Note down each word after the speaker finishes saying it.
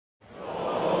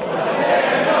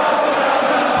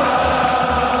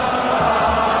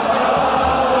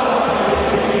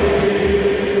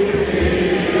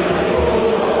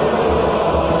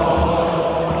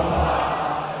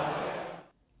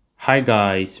Hi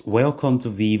guys, welcome to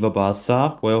Viva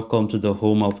Barca, welcome to the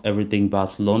home of everything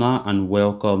Barcelona, and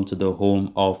welcome to the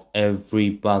home of every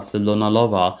Barcelona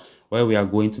lover, where we are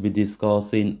going to be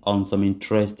discussing on some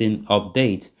interesting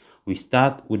updates. We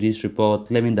start with this report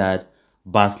claiming that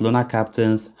Barcelona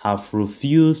captains have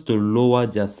refused to lower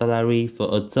their salary for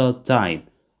a third time.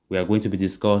 We are going to be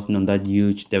discussing on that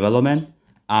huge development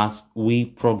as we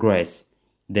progress.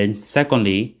 Then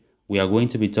secondly, we are going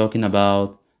to be talking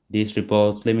about this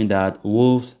report claiming that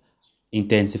Wolves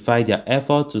intensified their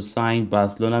effort to sign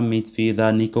Barcelona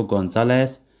midfielder Nico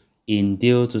Gonzalez in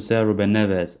deal to sell Ruben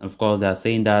Neves. Of course, they are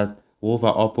saying that Wolves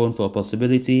are open for a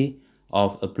possibility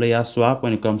of a player swap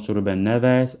when it comes to Ruben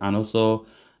Neves, and also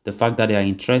the fact that they are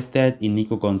interested in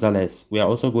Nico Gonzalez. We are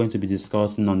also going to be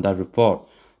discussing on that report.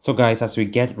 So guys, as we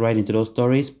get right into those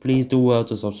stories, please do well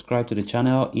to subscribe to the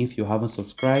channel. If you haven't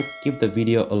subscribed, give the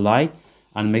video a like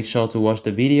and make sure to watch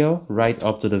the video right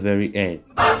up to the very end.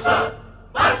 Barca!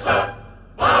 Barca!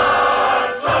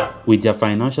 Barca! With their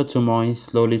financial turmoil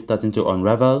slowly starting to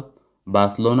unravel,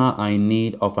 Barcelona are in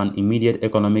need of an immediate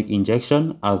economic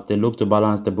injection as they look to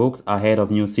balance the books ahead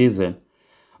of new season.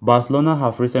 Barcelona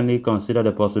have recently considered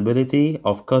the possibility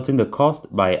of cutting the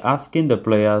cost by asking the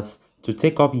players to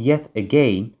take up yet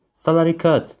again salary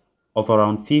cuts of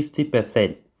around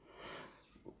 50%.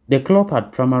 The club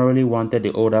had primarily wanted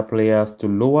the older players to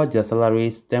lower their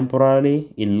salaries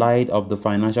temporarily in light of the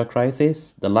financial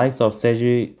crisis. The likes of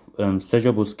Sergio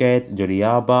Busquets, Jordi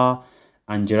Alba,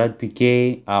 and Gerard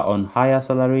Piqué are on higher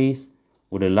salaries,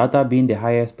 with the latter being the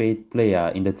highest paid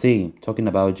player in the team. Talking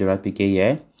about Gerard Piqué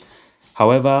here.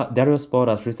 However, Dario Sport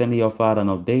has recently offered an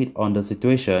update on the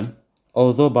situation.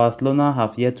 Although Barcelona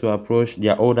have yet to approach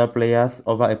their older players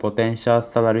over a potential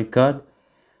salary cut,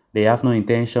 they have no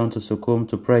intention to succumb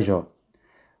to pressure.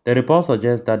 The report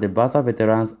suggests that the Barca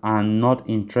veterans are not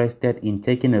interested in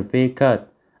taking a pay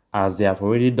cut, as they have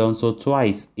already done so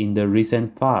twice in the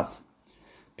recent past.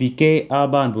 Piqué,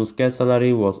 Alba and Busquets'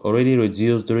 salary was already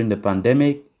reduced during the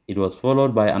pandemic. It was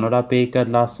followed by another pay cut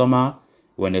last summer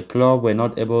when the club were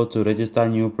not able to register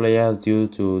new players due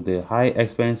to the high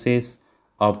expenses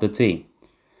of the team.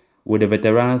 With the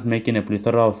veterans making a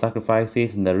plethora of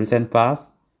sacrifices in the recent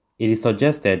past, it is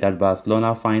suggested that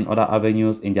Barcelona find other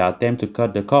avenues in their attempt to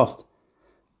cut the cost.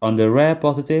 On the rare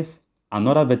positive,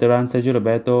 another veteran, Sergio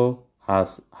Roberto,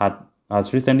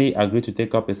 has recently agreed to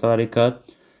take up a salary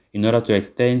cut in order to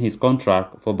extend his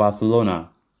contract for Barcelona.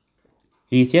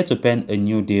 He is yet to pen a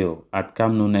new deal at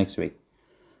Camp Nou next week.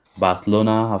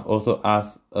 Barcelona have also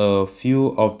asked a few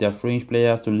of their fringe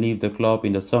players to leave the club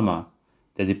in the summer.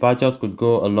 The departures could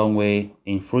go a long way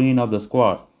in freeing up the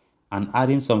squad and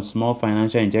adding some small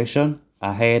financial injection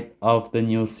ahead of the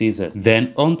new season.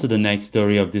 Then on to the next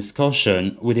story of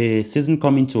discussion. With the season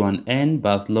coming to an end,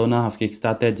 Barcelona have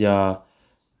kickstarted their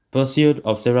pursuit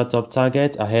of several top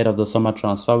targets ahead of the summer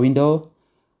transfer window.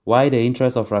 While the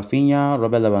interests of Rafinha,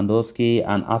 Robert Lewandowski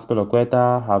and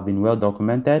Azpilicueta have been well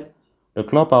documented, the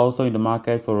club are also in the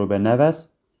market for Ruben Neves.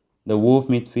 The Wolves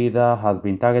midfielder has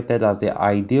been targeted as the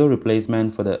ideal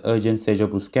replacement for the urgent Sergio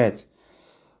Busquets,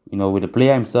 with the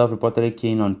player himself reportedly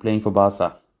keen on playing for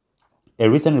Barca. A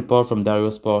recent report from Dario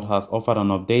Sport has offered an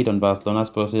update on Barcelona's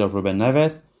pursuit of Ruben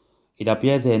Neves. It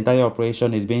appears the entire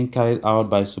operation is being carried out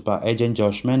by super agent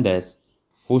Josh Mendes,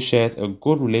 who shares a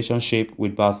good relationship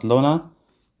with Barcelona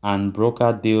and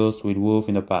brokered deals with Wolves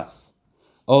in the past.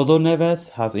 Although Neves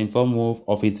has informed Wolves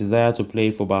of his desire to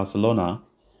play for Barcelona,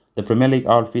 the Premier League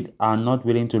outfit are not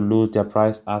willing to lose their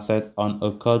prized asset on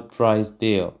a cut price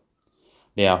deal.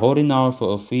 They are holding out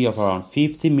for a fee of around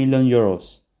 50 million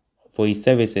euros for his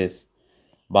services.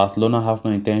 Barcelona have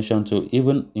no intention to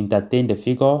even entertain the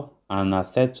figure and are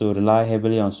set to rely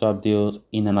heavily on swap deals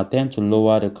in an attempt to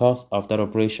lower the cost of that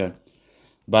operation.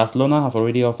 Barcelona have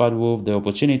already offered Wolves the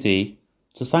opportunity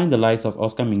to sign the likes of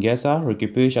Oscar Mingueza, Ricky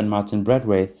Puig and Martin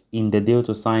Braithwaite in the deal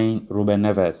to sign Ruben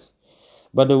Neves.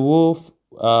 But the Wolves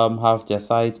have their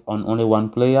sights on only one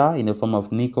player in the form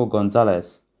of Nico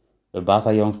Gonzalez. The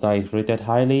Barca youngster is rated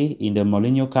highly in the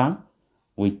Mourinho camp,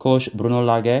 with coach Bruno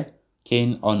Lage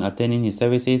keen on attaining his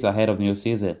services ahead of new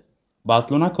season.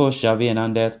 Barcelona coach Xavi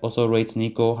Hernandez also rates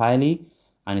Nico highly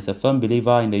and is a firm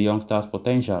believer in the youngster's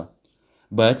potential.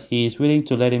 But he is willing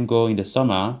to let him go in the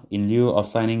summer in lieu of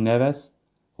signing Neves,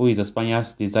 who is the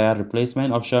Spaniard's desired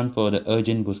replacement option for the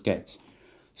urgent Busquets.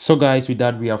 So guys, with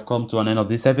that we have come to an end of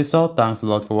this episode. Thanks a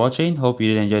lot for watching. Hope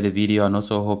you did enjoy the video and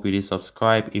also hope you did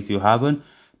subscribe if you haven't.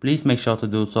 Please make sure to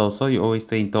do so you always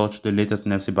stay in touch with the latest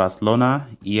in FC Barcelona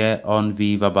here on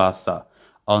Viva Barca.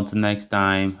 Until next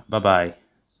time, bye bye.